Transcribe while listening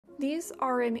These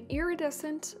are an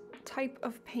iridescent type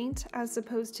of paint as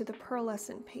opposed to the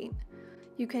pearlescent paint.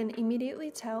 You can immediately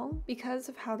tell because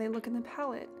of how they look in the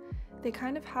palette. They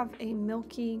kind of have a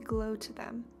milky glow to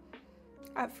them.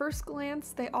 At first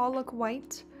glance, they all look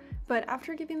white, but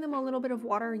after giving them a little bit of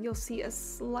water, you'll see a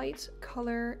slight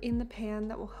color in the pan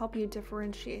that will help you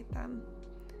differentiate them.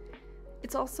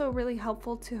 It's also really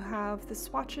helpful to have the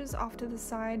swatches off to the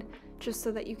side just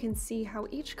so that you can see how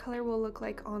each color will look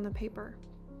like on the paper.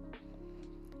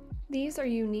 These are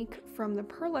unique from the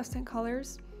pearlescent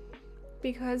colors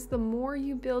because the more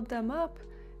you build them up,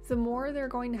 the more they're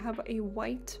going to have a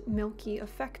white, milky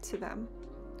effect to them.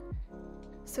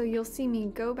 So you'll see me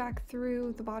go back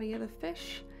through the body of the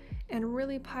fish and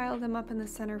really pile them up in the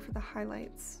center for the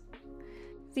highlights.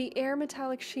 The air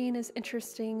metallic sheen is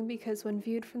interesting because when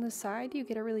viewed from the side, you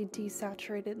get a really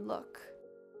desaturated look.